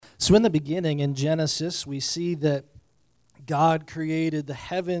So in the beginning, in Genesis, we see that God created the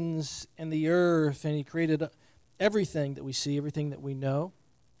heavens and the earth, and He created everything that we see, everything that we know.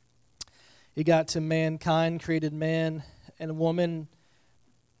 He got to mankind, created man and woman,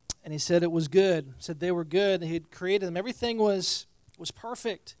 and He said it was good. He said they were good. He had created them. Everything was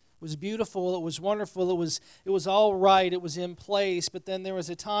perfect. It was beautiful. It was wonderful. It was all right. It was in place. But then there was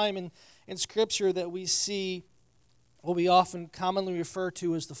a time in Scripture that we see what we often commonly refer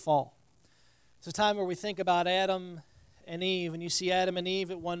to as the fall. It's a time where we think about Adam and Eve, and you see Adam and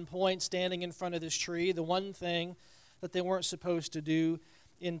Eve at one point standing in front of this tree, the one thing that they weren't supposed to do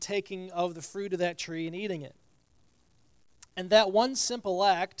in taking of the fruit of that tree and eating it. And that one simple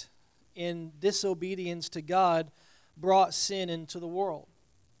act in disobedience to God brought sin into the world.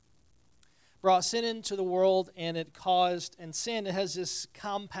 Brought sin into the world, and it caused, and sin, it has this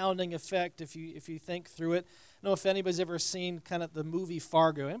compounding effect if you think through it. I don't know if anybody's ever seen kind of the movie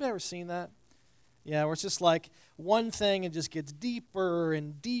Fargo. Anybody ever seen that? Yeah, where it's just like one thing and just gets deeper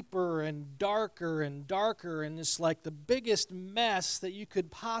and deeper and darker, and it's like the biggest mess that you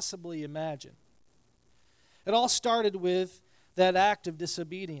could possibly imagine. It all started with that act of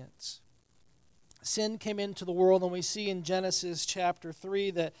disobedience. Sin came into the world, and we see in Genesis chapter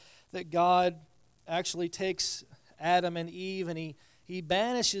 3 that God actually takes Adam and Eve and he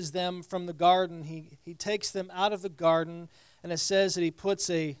banishes them from the garden. He takes them out of the garden, and it says that He puts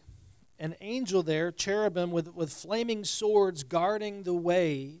an angel there, cherubim, with flaming swords guarding the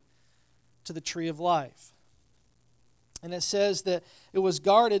way to the tree of life. And it says that it was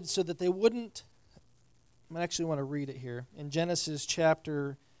guarded so that they wouldn't, I actually want to read it here. In Genesis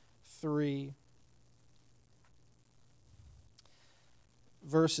chapter 3,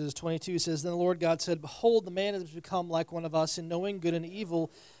 verses 22 says, Then the Lord God said, Behold, the man has become like one of us in knowing good and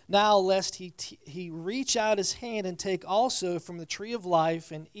evil. Now lest he reach out his hand and take also from the tree of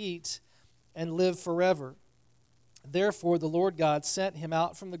life and eat and live forever. Therefore the Lord God sent him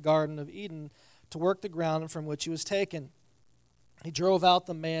out from the Garden of Eden to work the ground from which he was taken. He drove out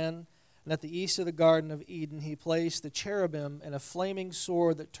the man, and at the east of the Garden of Eden he placed the cherubim and a flaming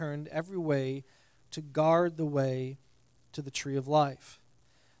sword that turned every way to guard the way to the tree of life.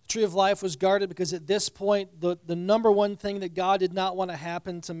 The tree of life was guarded because at this point, the number one thing that God did not want to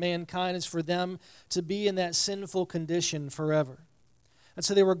happen to mankind is for them to be in that sinful condition forever. And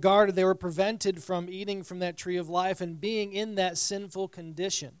so they were guarded, they were prevented from eating from that tree of life and being in that sinful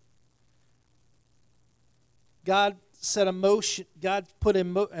condition. God set a motion, God put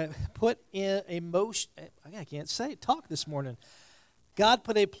in a motion, I can't say it, talk this morning. God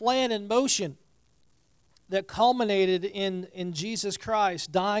put a plan in motion that culminated in Jesus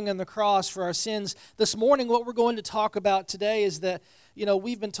Christ dying on the cross for our sins. This morning, what we're going to talk about today is that,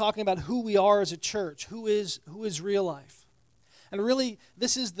 we've been talking about who we are as a church, who is Real Life. And really,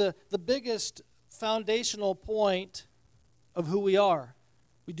 this is the biggest foundational point of who we are.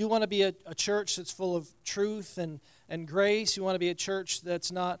 We do want to be a church that's full of truth and grace. We want to be a church that's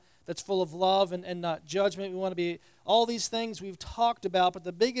full of love and not judgment. We want to be all these things we've talked about, but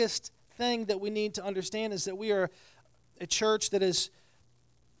the biggest thing that we need to understand is that we are a church that is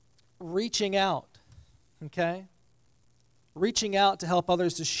reaching out, okay? Reaching out to help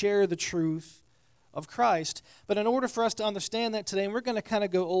others to share the truth of Christ. But in order for us to understand that today, and we're going to kind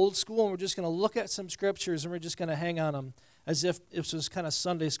of go old school, and we're just going to look at some scriptures, and we're just going to hang on them as if it was kind of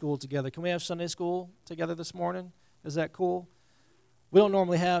Sunday school together. Can we have Sunday school together this morning? Is that cool? We don't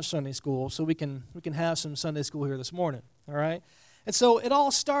normally have Sunday school, so we can have some Sunday school here this morning, all right? And so it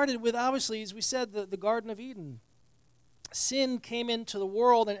all started with, obviously, as we said, the Garden of Eden. Sin came into the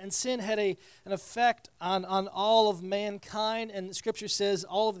world, and sin had an effect on all of mankind, and the Scripture says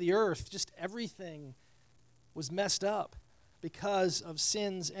all of the earth, just everything was messed up because of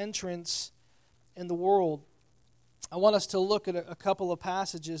sin's entrance in the world. I want us to look at a couple of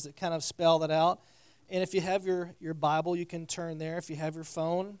passages that kind of spell that out. And if you have your Bible, you can turn there. If you have your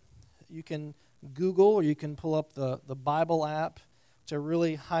phone, you can Google or you can pull up the Bible app, which I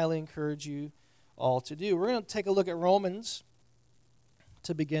really highly encourage you all to do. We're going to take a look at Romans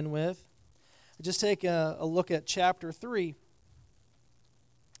to begin with. Just take a look at chapter 3.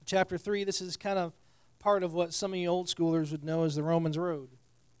 Chapter 3, this is kind of part of what some of you old schoolers would know as the Romans Road.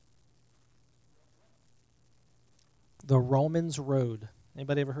 The Romans Road.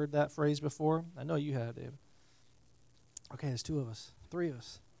 Anybody ever heard that phrase before? I know you have, Dave. Okay, there's two of us. Three of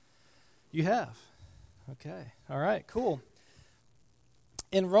us. You have. Okay. All right, cool.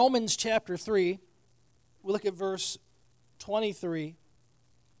 In Romans chapter 3, we look at verse 23.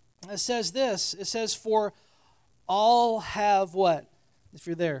 It says this. It says, for all have what? If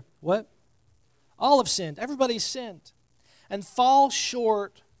you're there. What? All have sinned. Everybody's sinned. And fall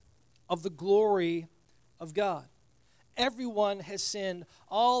short of the glory of God. Everyone has sinned.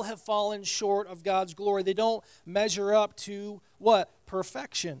 All have fallen short of God's glory. They don't measure up to what?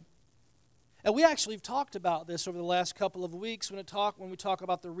 Perfection. And we actually have talked about this over the last couple of weeks when we talk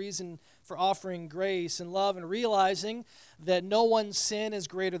about the reason for offering grace and love and realizing that no one's sin is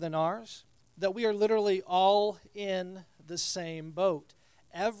greater than ours, that we are literally all in the same boat.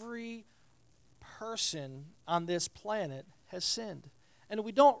 Every person on this planet has sinned. And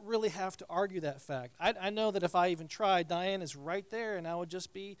we don't really have to argue that fact. I know that if I even tried, Diane is right there and I would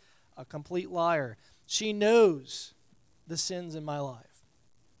just be a complete liar. She knows the sins in my life.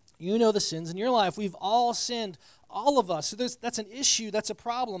 You know the sins in your life. We've all sinned, all of us. So that's an issue. That's a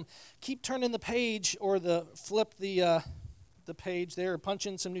problem. Keep turning the page or flip the page there or punch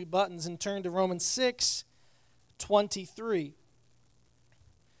in some new buttons and turn to Romans 6:23.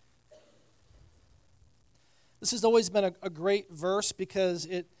 This has always been a great verse because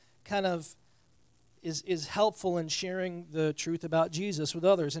it kind of is helpful in sharing the truth about Jesus with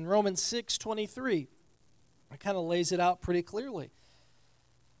others. In Romans 6:23, it kind of lays it out pretty clearly.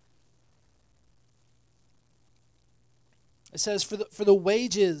 It says, for the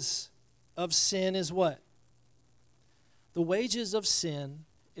wages of sin is what? The wages of sin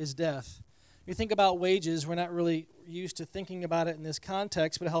is death. You think about wages, we're not really used to thinking about it in this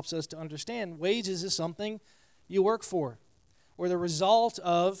context, but it helps us to understand. Wages is something you work for, or the result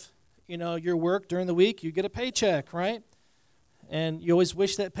of, your work during the week. You get a paycheck, right? And you always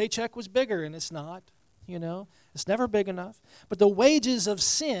wish that paycheck was bigger, and it's not. It's never big enough. But the wages of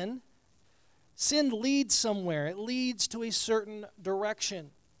sin leads somewhere. It leads to a certain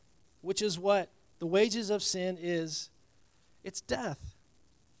direction, which is what? The wages of sin is, it's death.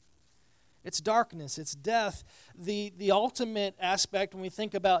 It's darkness. It's death. The ultimate aspect when we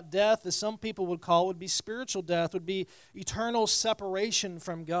think about death, as some people would call, would be spiritual death, would be eternal separation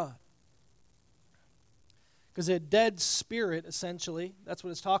from God. Because a dead spirit, essentially, that's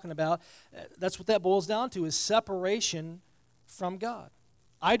what it's talking about. That's what that boils down to, is separation from God.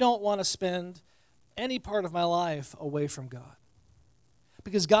 I don't want to spend any part of my life away from God.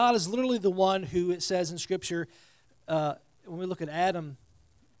 Because God is literally the one who, it says in Scripture, when we look at Adam,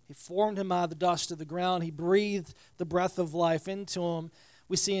 He formed him out of the dust of the ground. He breathed the breath of life into him.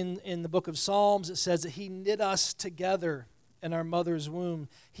 We see in the book of Psalms, it says that He knit us together in our mother's womb.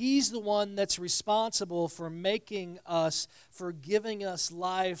 He's the one that's responsible for making us, for giving us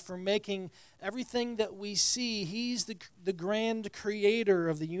life, for making everything that we see. He's the grand creator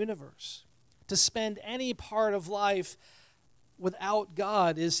of the universe. To spend any part of life without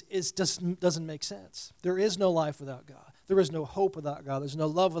God doesn't make sense. There is no life without God. There is no hope without God. There's no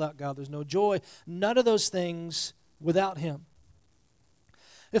love without God. There's no joy. None of those things without Him.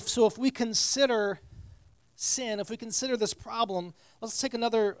 If we consider sin, if we consider this problem, let's take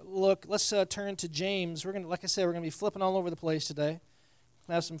another look. Let's turn to James. Like I said, we're going to be flipping all over the place today.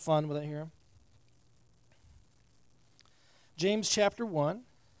 Have some fun with it here. James chapter 1.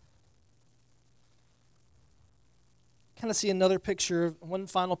 Kind of see another picture, one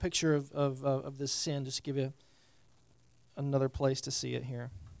final picture of this sin, just to give you another place to see it here.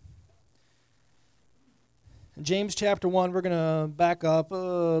 In James chapter 1, we're going to back up a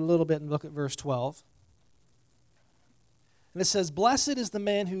little bit and look at verse 12. And it says, "Blessed is the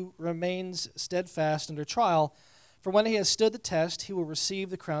man who remains steadfast under trial, for when he has stood the test, he will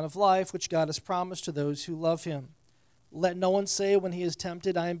receive the crown of life, which God has promised to those who love Him. Let no one say when he is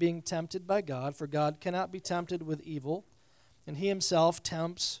tempted, I am being tempted by God, for God cannot be tempted with evil, and He Himself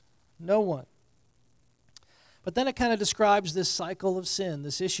tempts no one." But then it kind of describes this cycle of sin,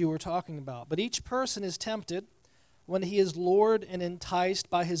 this issue we're talking about. "But each person is tempted when he is lured and enticed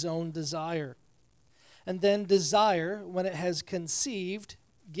by his own desire. And then desire, when it has conceived,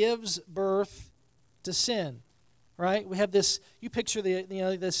 gives birth to sin." Right? We have this, you picture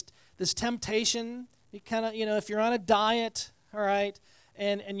this temptation. You kind of, if you're on a diet, all right,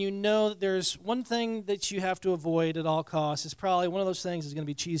 and you know that there's one thing that you have to avoid at all costs, is probably one of those things is going to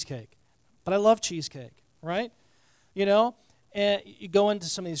be cheesecake. But I love cheesecake, right? And you go into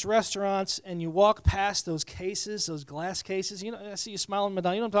some of these restaurants and you walk past those cases, those glass cases. I see you smiling,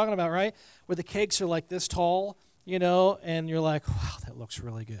 Madonna. You know what I'm talking about, right? Where the cakes are like this tall, and you're like, wow, that looks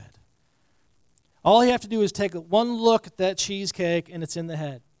really good. All you have to do is take one look at that cheesecake and it's in the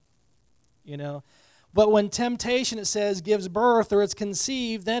head, But when temptation, it says, gives birth or it's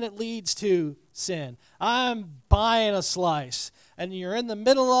conceived, then it leads to sin. I'm buying a slice, and you're in the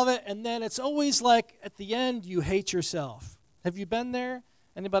middle of it, and then it's always like at the end you hate yourself. Have you been there?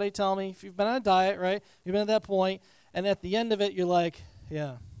 Anybody tell me? If you've been on a diet, right? You've been at that point, and at the end of it you're like,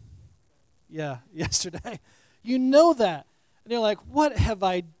 yeah, yesterday. You know that. And you're like, what have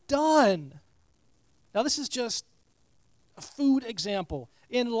I done? Now, this is just a food example.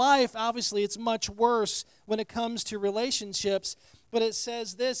 In life, obviously, it's much worse when it comes to relationships. But it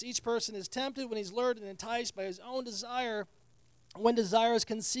says this, each person is tempted when he's lured and enticed by his own desire. When desire is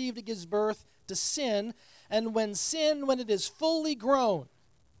conceived, it gives birth to sin. And when sin, when it is fully grown,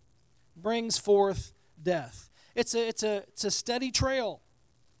 brings forth death. It's a steady trail.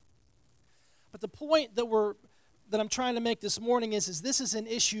 But the point that I'm trying to make this morning is this is an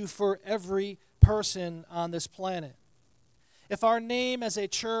issue for every person on this planet. If our name as a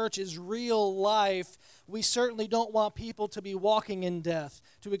church is Real Life, we certainly don't want people to be walking in death,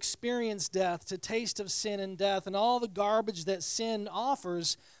 to experience death, to taste of sin and death, and all the garbage that sin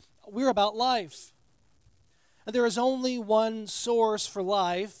offers. We're about life. And there is only one source for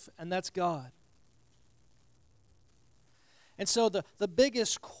life, and that's God. And so the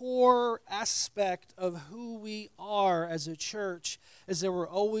biggest core aspect of who we are as a church is that we're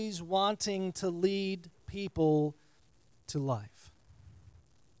always wanting to lead people to life,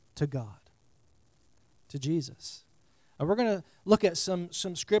 to God, to Jesus. And we're going to look at some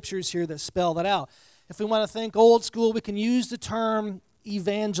scriptures here that spell that out. If we want to think old school, we can use the term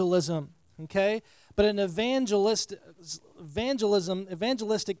evangelism, okay? But an evangelistic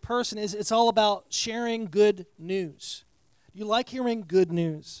person it's all about sharing good news. You like hearing good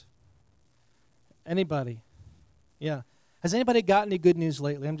news? Anybody? Yeah. Has anybody got any good news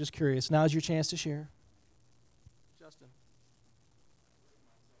lately? I'm just curious. Now's your chance to share. Justin.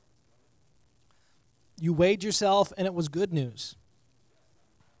 You weighed yourself and it was good news.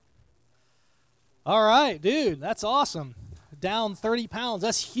 All right, dude, that's awesome. Down 30 pounds.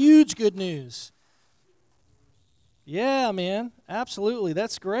 That's huge good news. Yeah, man, absolutely.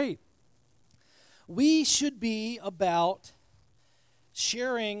 That's great. We should be about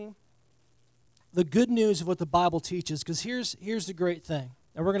sharing the good news of what the Bible teaches, because here's the great thing,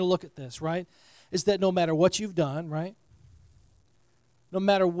 and we're going to look at this, right, is that no matter what you've done, right, no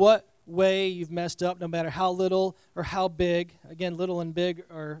matter what way you've messed up, no matter how little or how big, again, little and big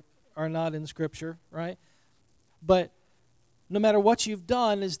are not in Scripture, right, but no matter what you've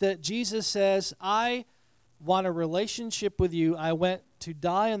done is that Jesus says, I want a relationship with you. I went to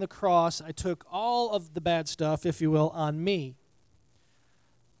die on the cross. I took all of the bad stuff, if you will, on me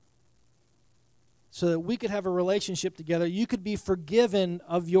so that we could have a relationship together. You could be forgiven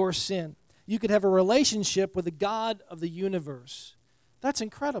of your sin. You could have a relationship with the God of the universe. That's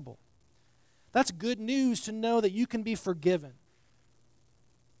incredible. That's good news to know that you can be forgiven,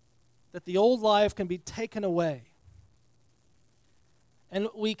 that the old life can be taken away. And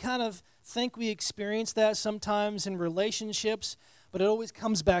we kind of think we experience that sometimes in relationships, but it always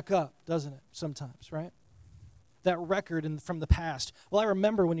comes back up, doesn't it, sometimes, right? That record from the past. Well, I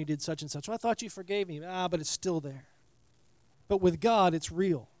remember when you did such and such. Well, I thought you forgave me. But it's still there. But with God, it's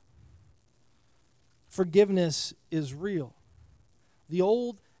real. Forgiveness is real. The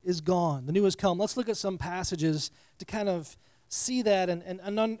old is gone. The new has come. Let's look at some passages to kind of see that and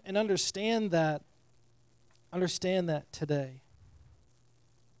understand that. Understand that today.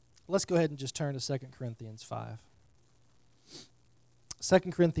 Let's go ahead and just turn to 2 Corinthians 5. 2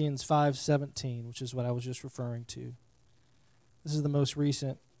 Corinthians 5:17, which is what I was just referring to. This is the most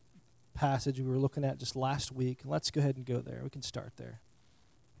recent passage we were looking at just last week. Let's go ahead and go there. We can start there.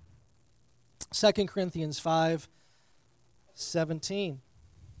 2 Corinthians 5:17.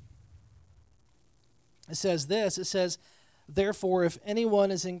 It says this. It says, therefore, if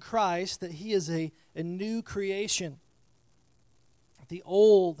anyone is in Christ, that he is a new creation. The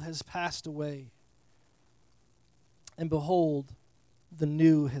old has passed away, and behold, the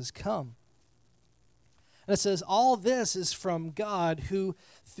new has come. And it says, all this is from God, who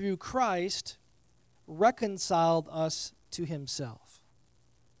through Christ reconciled us to himself.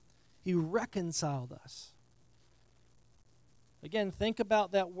 He reconciled us. Again, think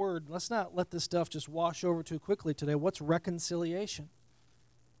about that word. Let's not let this stuff just wash over too quickly today. What's reconciliation?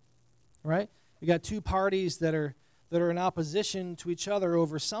 Right? You got two parties that are in opposition to each other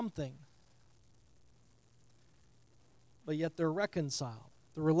over something, but yet they're reconciled.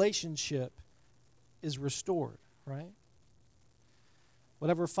 The relationship is restored, right?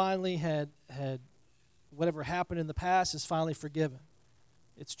 Whatever finally whatever happened in the past is finally forgiven.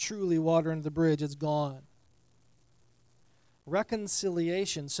 It's truly water under the bridge. It's gone.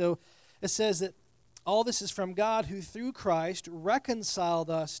 Reconciliation. So it says that all this is from God, who through Christ reconciled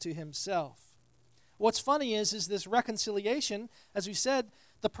us to himself. What's funny is this reconciliation, as we said,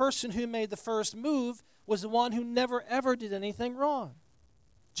 the person who made the first move was the one who never ever did anything wrong.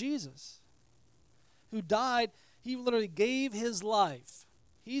 Jesus, who died, he literally gave his life.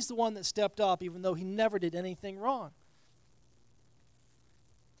 He's the one that stepped up even though he never did anything wrong.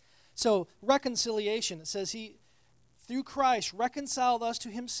 So reconciliation, it says he, through Christ, reconciled us to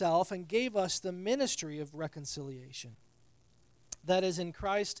himself and gave us the ministry of reconciliation. That is, in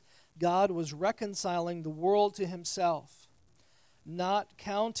Christ, God was reconciling the world to himself, not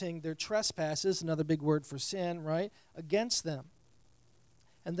counting their trespasses, another big word for sin, right, against them.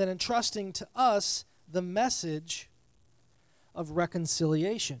 And then entrusting to us the message of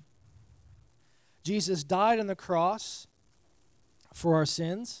reconciliation. Jesus died on the cross for our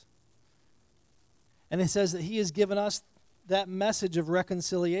sins. And it says that he has given us that message of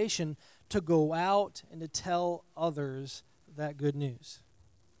reconciliation to go out and to tell others that good news.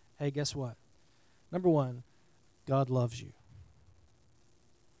 Hey, guess what? Number one, God loves you.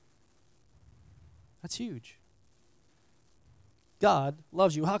 That's huge. God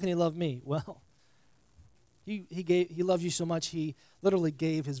loves you. How can he love me? Well, he loves you so much he literally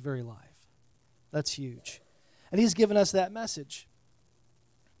gave his very life. That's huge. And he's given us that message.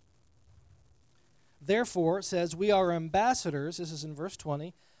 Therefore, it says, we are ambassadors, this is in verse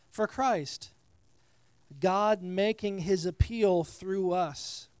 20, for Christ, God making his appeal through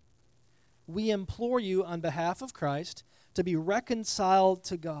us. We implore you on behalf of Christ to be reconciled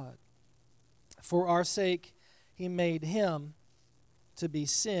to God. For our sake, he made him to be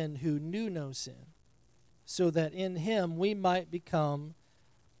sin who knew no sin, so that in him we might become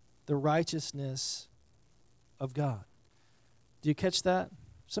the righteousness of God. Do you catch that?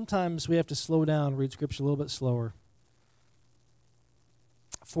 Sometimes we have to slow down, read Scripture a little bit slower.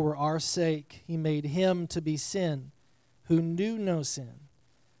 For our sake, he made him to be sin who knew no sin,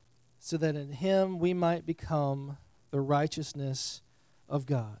 so that in him we might become the righteousness of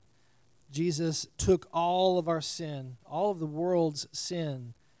God. Jesus took all of our sin, all of the world's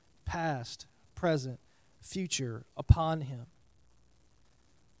sin, past, present, future, upon him.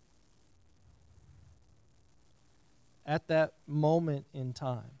 At that moment in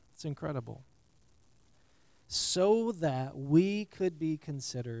time. It's incredible. So that we could be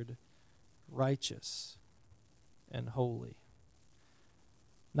considered righteous and holy.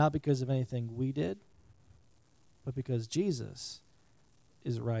 Not because of anything we did, but because Jesus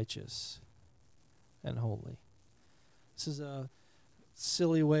is righteous and holy. This is a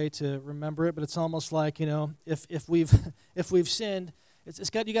silly way to remember it, but it's almost like, if we've sinned,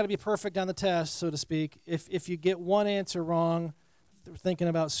 you got to be perfect on the test, so to speak. If you get one answer wrong, thinking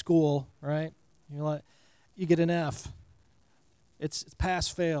about school, right? You get an F. It's pass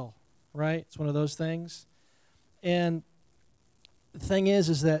fail, right? It's one of those things. And the thing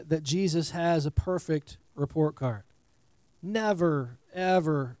is that Jesus has a perfect report card. Never,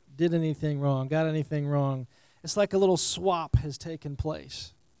 ever did anything wrong, got anything wrong. It's like a little swap has taken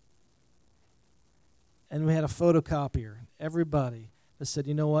place. And we had a photocopier. Everybody that said,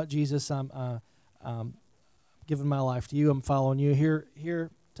 you know what, Jesus, I'm giving my life to you. I'm following you.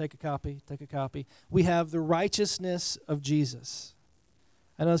 Here, take a copy. We have the righteousness of Jesus.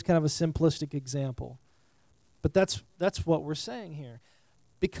 I know it's kind of a simplistic example, but that's what we're saying here.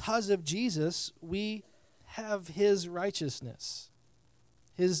 Because of Jesus, we have his righteousness,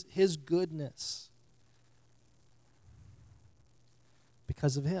 his goodness.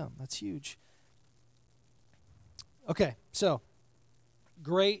 Because of him. That's huge. Okay, so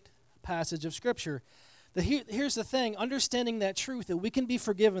great passage of Scripture. Here's the thing, understanding that truth, that we can be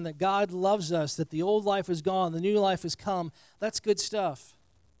forgiven, that God loves us, that the old life is gone, the new life has come, that's good stuff.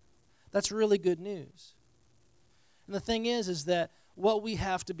 That's really good news. And the thing is that what we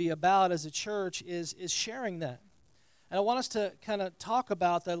have to be about as a church is sharing that. And I want us to kind of talk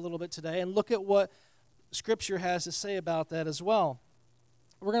about that a little bit today and look at what Scripture has to say about that as well.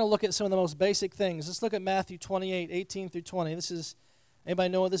 We're going to look at some of the most basic things. Let's look at Matthew 28, 18 through 20. Anybody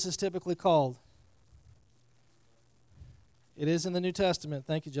know what this is typically called? It is in the New Testament.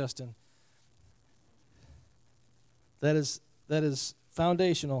 Thank you, Justin. That is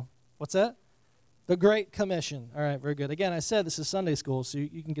foundational. What's that? The Great Commission. All right, very good. Again, I said this is Sunday school, so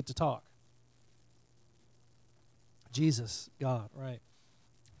you can get to talk. Jesus, God, right.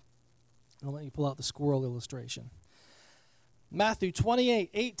 I'll let you pull out the squirrel illustration. Matthew 28,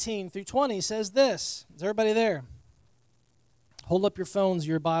 18 through 20 says this. Is everybody there? Hold up your phones,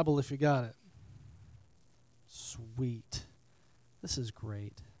 your Bible if you got it. Sweet. This is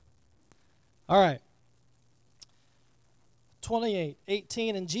great. All right. 28,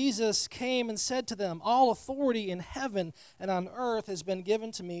 18, and Jesus came and said to them, all authority in heaven and on earth has been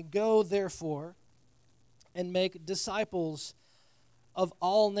given to me. Go, therefore, and make disciples of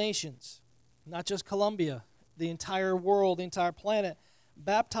all nations, not just Columbia, the entire world, the entire planet,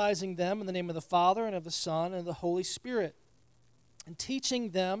 baptizing them in the name of the Father and of the Son and of the Holy Spirit, and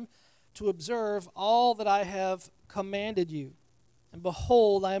teaching them to observe all that I have commanded you. And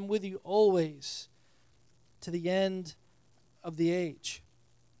behold, I am with you always to the end of the age.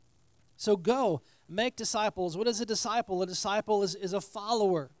 So go, make disciples. What is a disciple? A disciple is a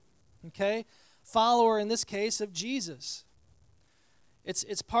follower, okay? Follower, in this case, of Jesus.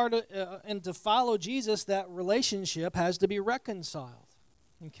 It's part of, and to follow Jesus, that relationship has to be reconciled,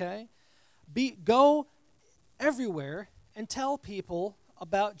 okay? Go everywhere and tell people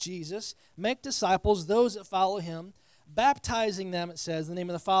about Jesus. Make disciples, those that follow him, baptizing them, it says, in the name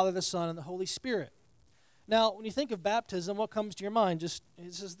of the Father, the Son, and the Holy Spirit. Now, when you think of baptism, what comes to your mind? This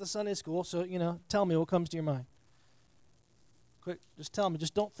is the Sunday school, so, tell me what comes to your mind. Quick, just tell me.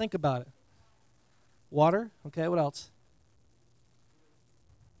 Just don't think about it. Water? Okay, what else?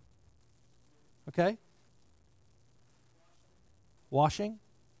 Okay? Washing?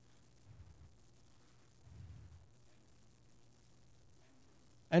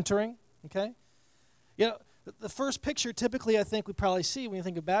 Entering? Okay? The first picture typically I think we probably see when you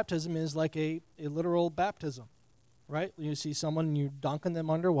think of baptism is like a literal baptism, right? You see someone and you're dunking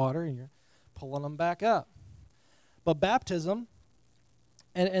them underwater and you're pulling them back up. But baptism,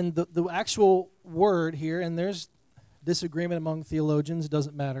 and the actual word here, and there's disagreement among theologians, it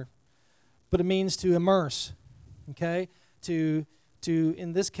doesn't matter, but it means to immerse, okay? To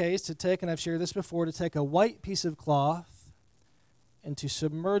in this case, to take, and I've shared this before, to take a white piece of cloth and to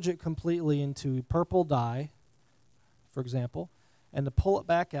submerge it completely into purple dye, for example, and to pull it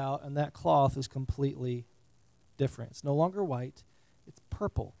back out, and that cloth is completely different. It's no longer white, it's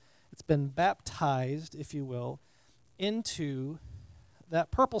purple. It's been baptized, if you will, into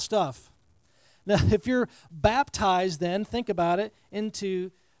that purple stuff. Now, if you're baptized then, think about it,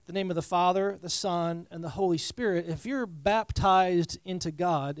 into the name of the Father, the Son, and the Holy Spirit, if you're baptized into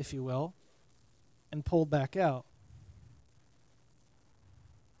God, if you will, and pulled back out,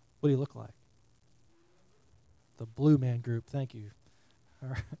 what do you look like? The Blue Man Group, thank you. All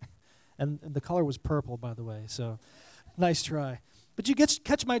right. And the color was purple, by the way, so nice try. But you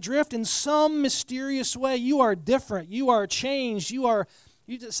catch my drift. In some mysterious way, you are different. You are changed. You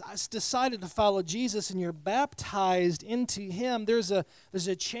just decided to follow Jesus, and you're baptized into him. There's a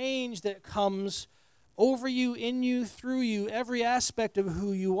change that comes over you, in you, through you, every aspect of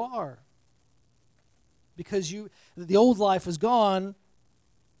who you are. Because the old life is gone,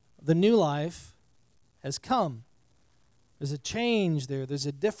 the new life has come. There's a change there. There's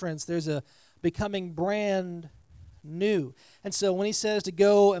a difference. There's a becoming brand new. And so when he says to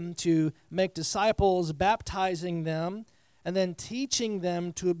go and to make disciples, baptizing them, and then teaching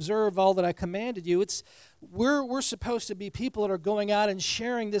them to observe all that I commanded you, we're supposed to be people that are going out and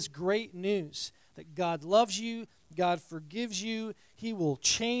sharing this great news that God loves you, God forgives you, he will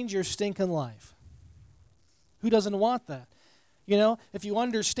change your stinking life. Who doesn't want that? If you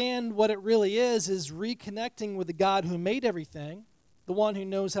understand what it really is reconnecting with the God who made everything, the one who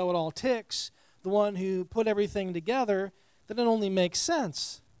knows how it all ticks, the one who put everything together, then it only makes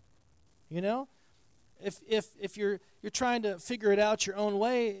sense. If you're trying to figure it out your own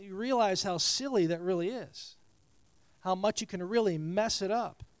way, you realize how silly that really is. How much you can really mess it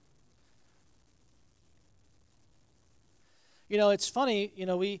up. It's funny,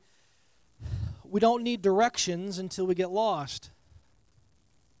 we don't need directions until we get lost.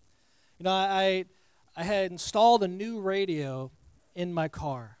 I had installed a new radio in my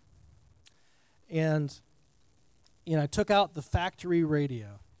car. And, I took out the factory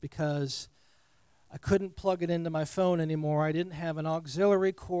radio because I couldn't plug it into my phone anymore. I didn't have an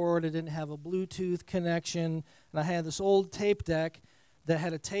auxiliary cord. I didn't have a Bluetooth connection. And I had this old tape deck that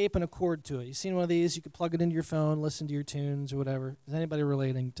had a tape and a cord to it. You seen one of these? You could plug it into your phone, listen to your tunes or whatever. Is anybody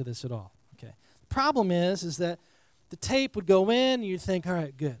relating to this at all? Okay. The problem is that the tape would go in, and you'd think, all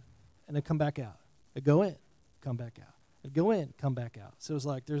right, good. And it'd come back out. It'd go in, come back out. It'd go in, come back out. So it was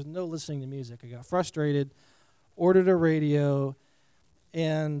like there's no listening to music. I got frustrated, ordered a radio,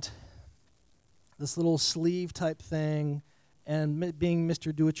 and this little sleeve type thing, and being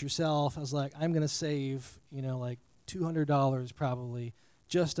Mr. Do-It-Yourself, I was like, I'm going to save, like $200 probably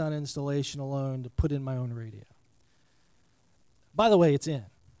just on installation alone to put in my own radio. By the way, it's in.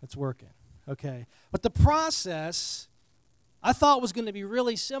 It's working. Okay. But the process I thought was going to be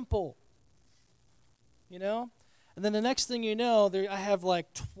really simple. And then the next thing you know, I have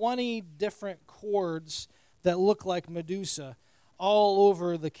like 20 different cords that look like Medusa all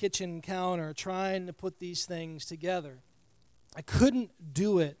over the kitchen counter trying to put these things together. I couldn't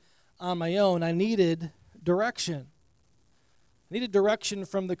do it on my own. I needed direction. I needed direction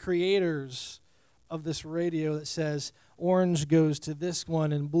from the creators of this radio that says orange goes to this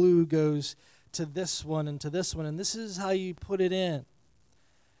one and blue goes to this one and to this one, and this is how you put it in.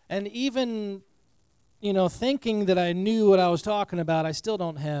 And even thinking that I knew what I was talking about, I still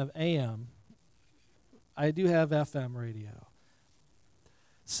don't have AM. I do have FM radio.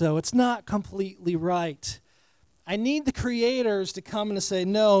 So it's not completely right. I need the creators to come and say,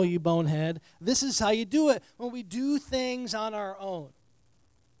 no, you bonehead, this is how you do it when we do things on our own.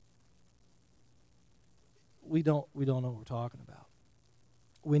 We don't know what we're talking about.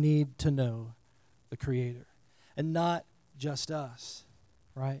 We need to know the Creator. And not just us,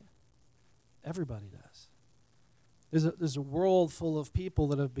 right? Everybody does. There's a world full of people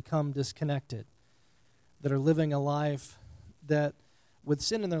that have become disconnected, that are living a life that, with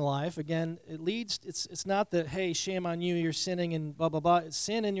sin in their life, again, it's not that, hey, shame on you, you're sinning and blah, blah, blah.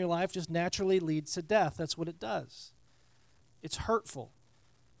 Sin in your life just naturally leads to death. That's what it does. It's hurtful.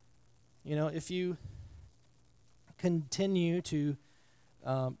 If you continue to,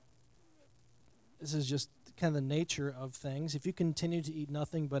 this is just kind of the nature of things. If you continue to eat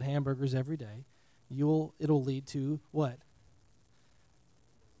nothing but hamburgers every day, it'll lead to what?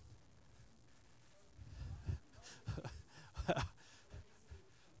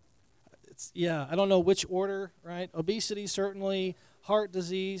 I don't know which order, right? Obesity, certainly. Heart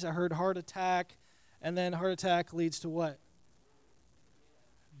disease, I heard heart attack. And then heart attack leads to what?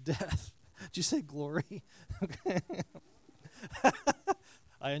 Death. Did you say glory?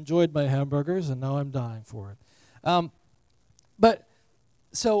 I enjoyed my hamburgers, and now I'm dying for it. But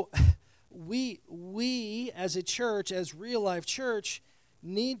so we as a church, as Real Life Church,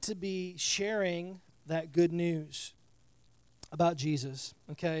 need to be sharing that good news about Jesus,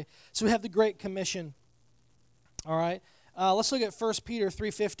 okay? So we have the Great Commission, all right? Let's look at 1 Peter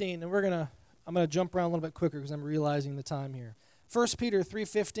 3:15, and I'm going to jump around a little bit quicker because I'm realizing the time here. 1 Peter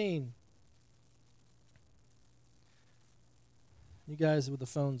 3:15. You guys with the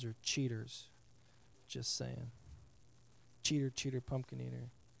phones are cheaters, just saying. Cheater, pumpkin eater.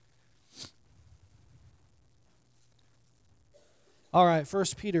 All right, 1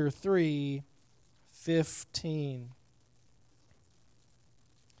 Peter 3:15.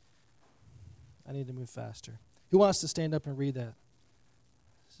 I need to move faster. Who wants to stand up and read that?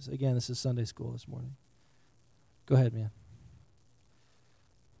 This is Sunday school this morning. Go ahead, man.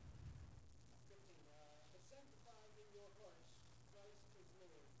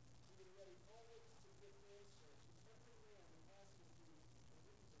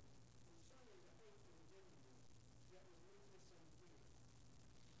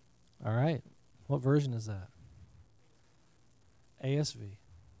 All right. What version is that? ASV.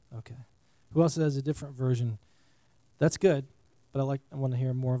 Okay. Who else has a different version? That's good, but I want to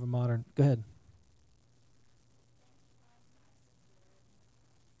hear more of a modern. Go ahead.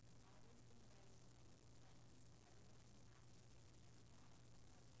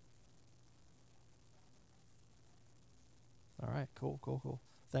 All right. Cool.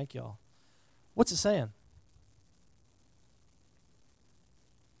 Thank y'all. What's it saying?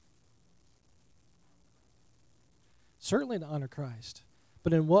 Certainly to honor Christ.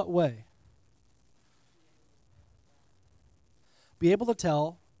 But in what way? Be able to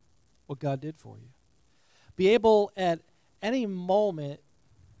tell what God did for you. Be able at any moment,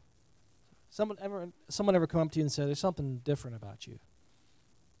 someone ever come up to you and say, there's something different about you.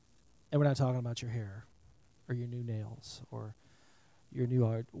 And we're not talking about your hair or your new nails or your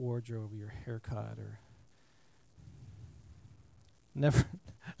new wardrobe or your haircut or never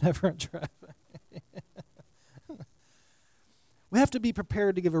in traffic. We have to be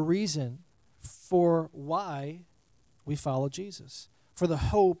prepared to give a reason for why we follow Jesus, for the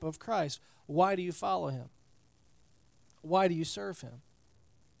hope of Christ. Why do you follow him? Why do you serve him?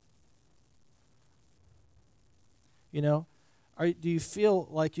 Do you feel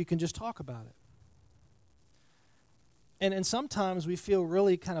like you can just talk about it? And sometimes we feel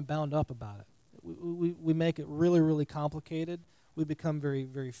really kind of bound up about it. We make it really, really complicated. We become very,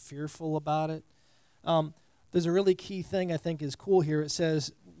 very fearful about it. There's a really key thing I think is cool here. It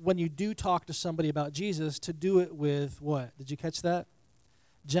says, when you do talk to somebody about Jesus, to do it with what? Did you catch that?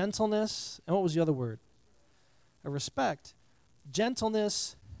 Gentleness, and what was the other word? A respect.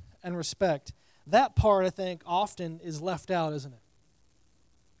 Gentleness and respect. That part, I think, often is left out, isn't it?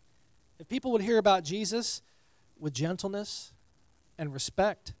 If people would hear about Jesus with gentleness and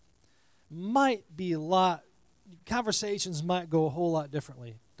respect, conversations might go a whole lot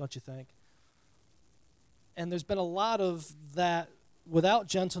differently, don't you think? And there's been a lot of that without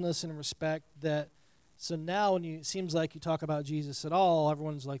gentleness and respect so now when it seems like you talk about Jesus at all,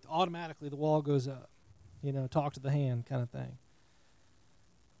 everyone's like automatically the wall goes up. Talk to the hand kind of thing.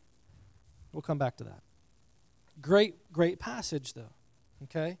 We'll come back to that. Great passage though,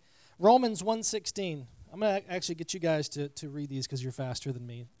 okay? Romans 1:16. I'm going to actually get you guys to read these because you're faster than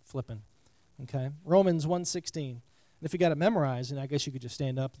me flipping, Okay? Romans 1:16. And if you got it memorized, and I guess you could just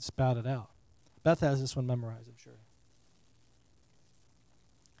stand up and spout it out. Beth has this one memorized, I'm sure.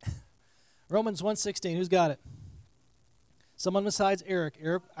 Romans 1:16. Who's got it? Someone besides Eric.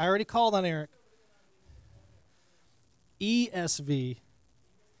 Eric, I already called on Eric. ESV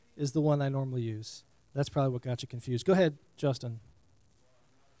is the one I normally use. That's probably what got you confused. Go ahead, Justin.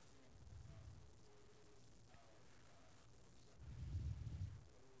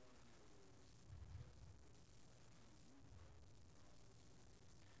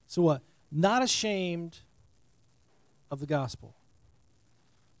 So what? Not ashamed of the gospel.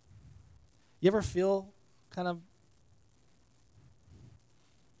 You ever feel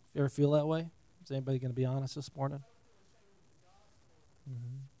that way? Is anybody going to be honest this morning?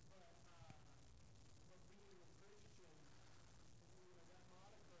 Mm-hmm.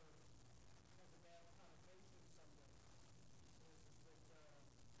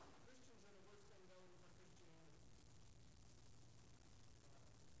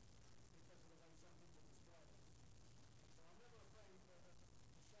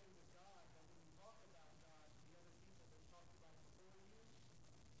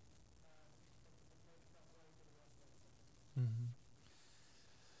 Mm-hmm.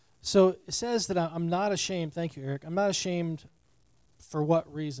 So it says that I'm not ashamed. Thank you, Eric. I'm not ashamed for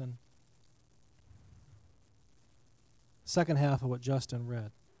what reason? Second half of what Justin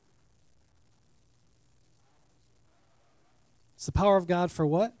read. It's the power of God for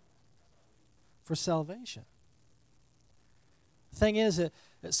what? For salvation. The thing is that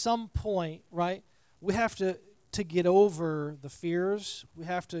at some point, right, we have to get over the fears. We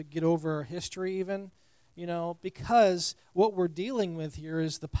have to get over our history even, because what we're dealing with here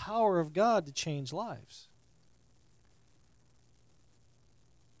is the power of God to change lives.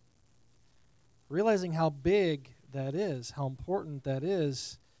 Realizing how big that is, how important that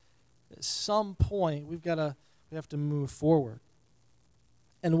is, at some point we have to move forward.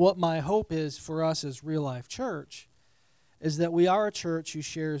 And what my hope is for us as Real Life Church is that we are a church who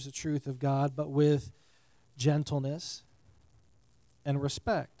shares the truth of God, but with gentleness and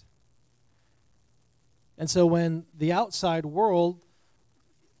respect. And so when the outside world,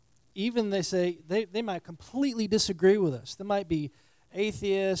 even they say, they might completely disagree with us. They might be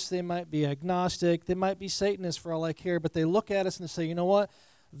atheists, they might be agnostic, they might be Satanists for all I care, but they look at us and they say, you know what?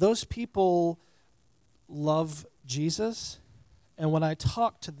 Those people love Jesus, and when I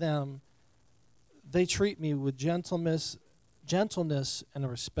talk to them, they treat me with gentleness and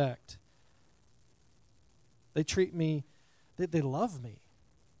respect. They treat me, they love me,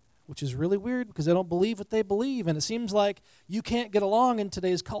 which is really weird because they don't believe what they believe. And it seems like you can't get along in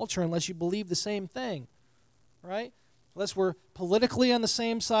today's culture unless you believe the same thing, right? Unless we're politically on the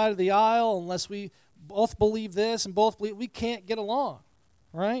same side of the aisle, unless we both believe this and both believe, we can't get along,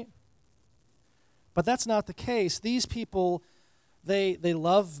 right? But that's not the case. These people, they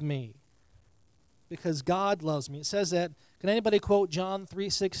love me because God loves me. It says that. Can anybody quote John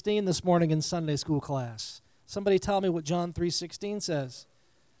 3:16 this morning in Sunday school class? Somebody tell me what John 3:16 says.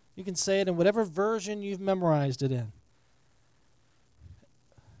 You can say it in whatever version you've memorized it in.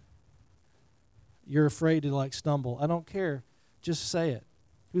 You're afraid to stumble. I don't care. Just say it.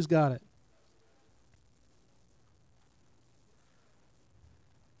 Who's got it?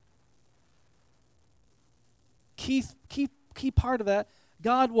 Key part of that,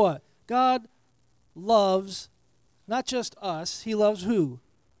 God what? God loves not just us, he loves who?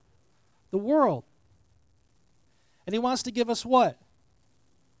 The world. And he wants to give us what?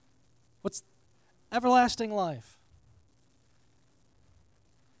 What's everlasting life?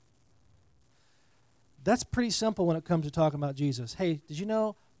 That's pretty simple when it comes to talking about Jesus. Hey, did you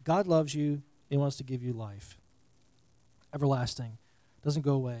know God loves you and he wants to give you life? Everlasting. Doesn't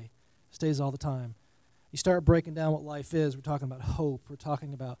go away. Stays all the time. You start breaking down what life is. We're talking about hope. We're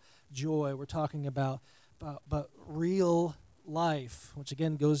talking about joy. We're talking about real life, which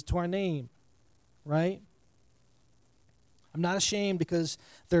again goes to our name, right? I'm not ashamed because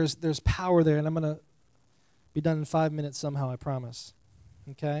there's power there, and I'm going to be done in 5 minutes somehow, I promise.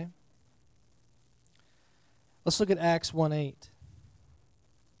 Okay? Let's look at Acts 1:8.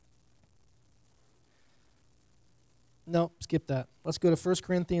 No, skip that. Let's go to 1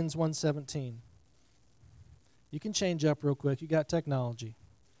 Corinthians 1:17. You can change up real quick. You got technology.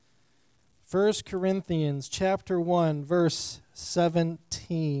 1 Corinthians chapter 1, verse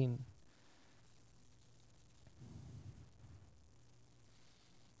 17.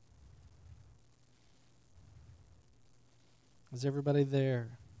 Is everybody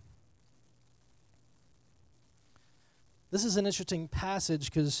there? This is an interesting passage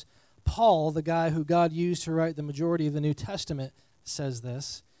because Paul, the guy who God used to write the majority of the New Testament, says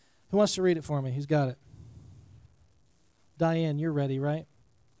this. Who wants to read it for me? Who's got it? Diane, you're ready, right?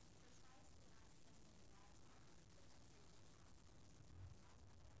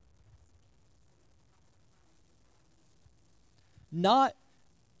 Not,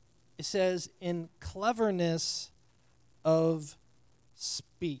 it says, in cleverness of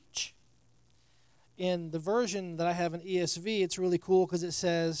speech. In the version that I have in ESV, it's really cool because it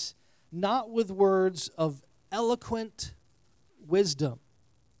says, not with words of eloquent wisdom.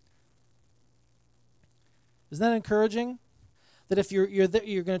 Isn't that encouraging? That if you're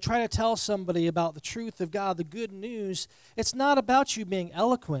going to try to tell somebody about the truth of God, the good news, it's not about you being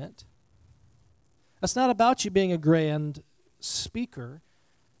eloquent. It's not about you being a grand speaker.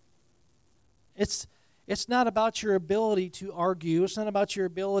 It's not about your ability to argue. It's not about your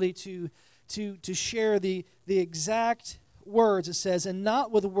ability to share the exact words. It says, and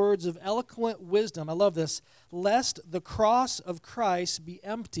not with words of eloquent wisdom. I love this. Lest the cross of Christ be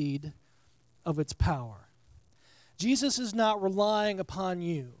emptied of its power. Jesus is not relying upon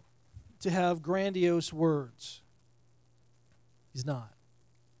you to have grandiose words. He's not.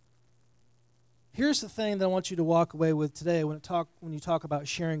 Here's the thing that I want you to walk away with today when you talk about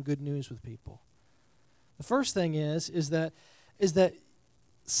sharing good news with people. The first thing is that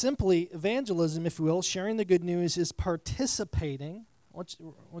simply evangelism, if you will, sharing the good news, is participating. I want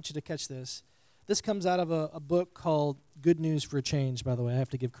you to catch this. This comes out of a book called Good News for a Change, by the way. I have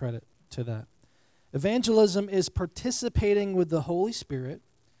to give credit to that. Evangelism is participating with the Holy Spirit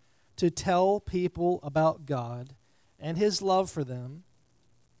to tell people about God and His love for them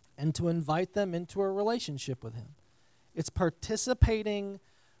and to invite them into a relationship with Him. It's participating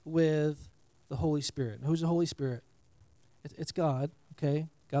with the Holy Spirit. Who's the Holy Spirit? It's God, okay?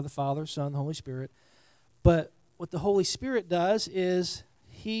 God the Father, Son, the Holy Spirit. But what the Holy Spirit does is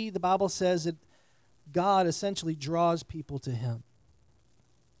the Bible says that God essentially draws people to Him.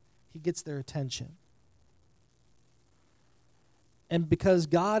 He gets their attention. And because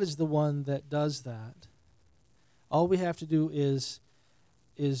God is the one that does that, all we have to do is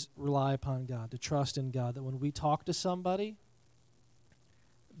rely upon God, to trust in God, that when we talk to somebody,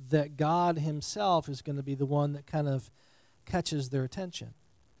 that God Himself is going to be the one that kind of catches their attention.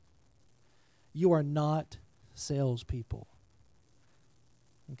 You are not salespeople,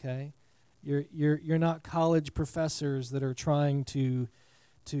 okay? You're not college professors that are trying to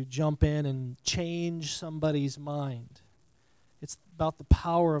jump in and change somebody's mind. It's about the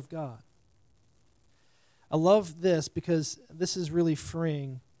power of God. I love this because this is really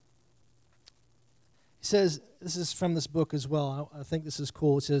freeing. He says, this is from this book as well. I think this is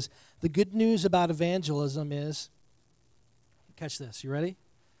cool. It says, the good news about evangelism is, catch this, you ready?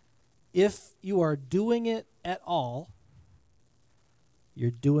 If you are doing it at all, you're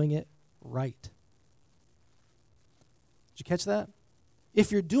doing it right. Did you catch that?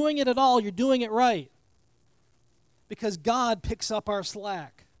 If you're doing it at all, you're doing it right. Because God picks up our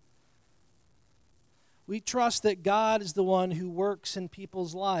slack. We trust that God is the one who works in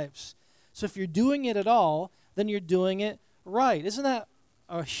people's lives. So if you're doing it at all, then you're doing it right. Isn't that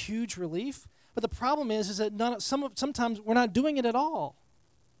a huge relief? But the problem is that sometimes we're not doing it at all.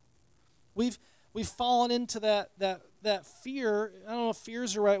 We've fallen into that fear. I don't know if fear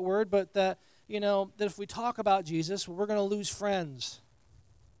is the right word, but that if we talk about Jesus, we're going to lose friends.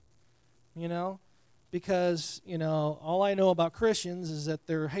 Because all I know about Christians is that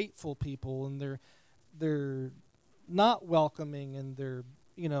they're hateful people and they're not welcoming and they're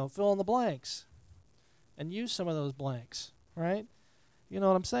fill in the blanks and use some of those blanks, right? You know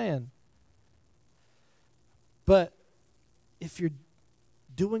what I'm saying? But if you're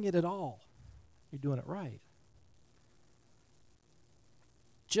doing it at all, you're doing it right.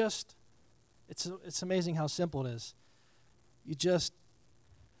 It's amazing how simple it is. You just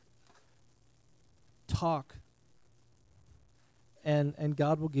talk, and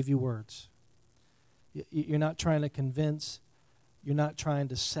God will give you words. You're not trying to convince. You're not trying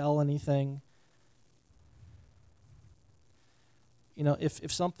to sell anything. If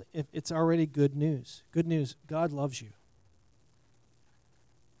it's already good news. Good news, God loves you.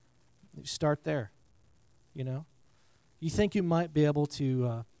 You start there. You think you might be able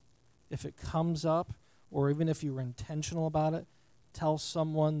to, if it comes up, or even if you were intentional about it, tell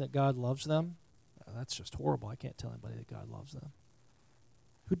someone that God loves them. That's just horrible. I can't tell anybody that God loves them.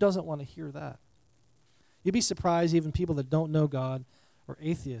 Who doesn't want to hear that? You'd be surprised even people that don't know God, or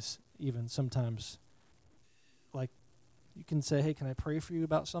atheists even sometimes, like you can say, hey, can I pray for you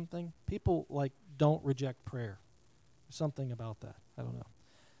about something? People don't reject prayer. There's something about that. I don't know.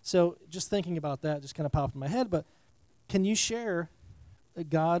 So just thinking about that just kind of popped in my head, but can you share that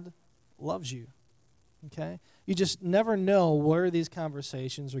God loves you? Okay? You just never know where these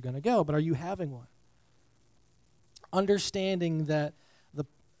conversations are going to go, but are you having one? Understanding that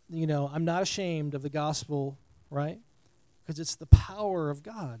I'm not ashamed of the gospel, right? Because it's the power of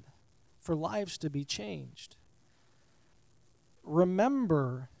God for lives to be changed.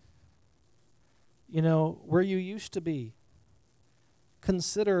 Remember, where you used to be.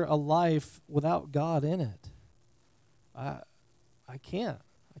 Consider a life without God in it. I can't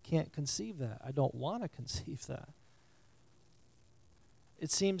conceive that. I don't want to conceive that.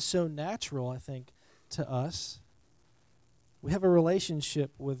 It seems so natural, I think, to us. We have a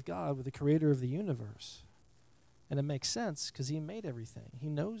relationship with God, with the creator of the universe. And it makes sense because he made everything. He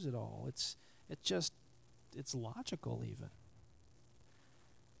knows it all. It's logical even.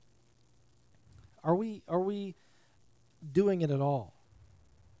 Are we doing it at all?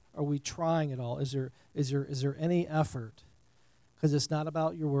 Are we trying at all? Is there any effort? Because it's not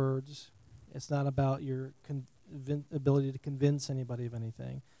about your words. It's not about your ability to convince anybody of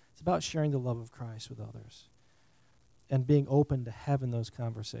anything. It's about sharing the love of Christ with others and being open to having those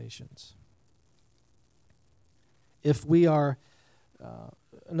conversations. If we are,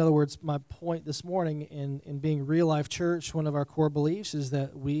 in other words, my point this morning in being Real Life Church, one of our core beliefs is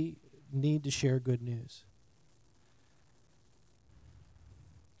that we need to share good news.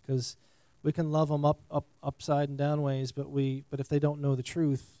 Because we can love them upside and down ways, but if they don't know the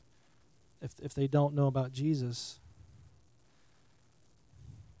truth, if they don't know about Jesus,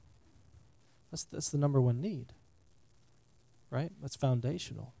 that's the number one need, right? That's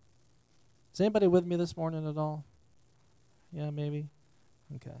foundational. Is anybody with me this morning at all? Yeah, maybe?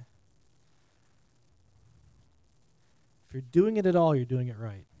 Okay. If you're doing it at all, you're doing it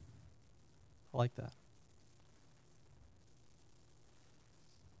right. I like that.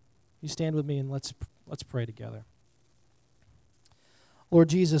 You stand with me and let's pray together. Lord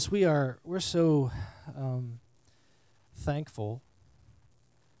Jesus, we're so thankful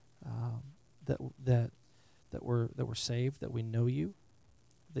that we're saved, that we know you,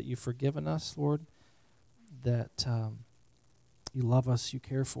 that you've forgiven us, Lord, that you love us, you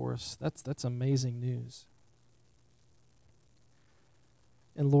care for us. That's amazing news.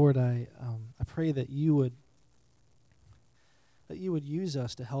 And Lord, I pray that you would use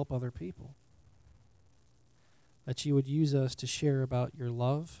us to help other people. That you would use us to share about your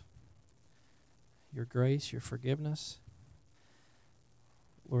love, your grace, your forgiveness.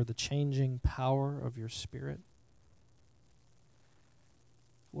 Lord, the changing power of your Spirit.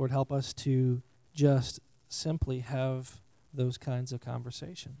 Lord, help us to just simply have those kinds of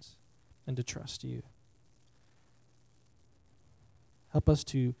conversations and to trust you. Help us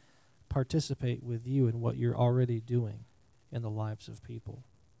to participate with you in what you're already doing in the lives of people.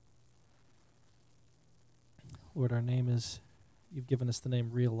 Lord, you've given us the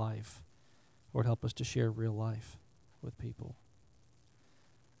name Real Life. Lord, help us to share real life with people.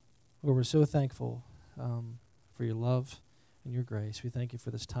 Lord, we're so thankful for your love and your grace. We thank you for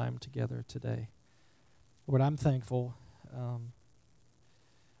this time together today. Lord, I'm thankful,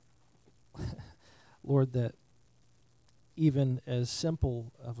 Lord, that even as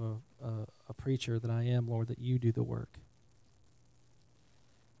simple of a preacher that I am, Lord, that you do the work.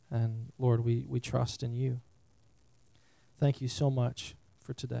 And Lord, we trust in you. Thank you so much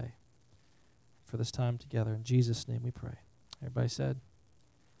for today, for this time together. In Jesus' name we pray. Everybody said,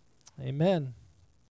 amen.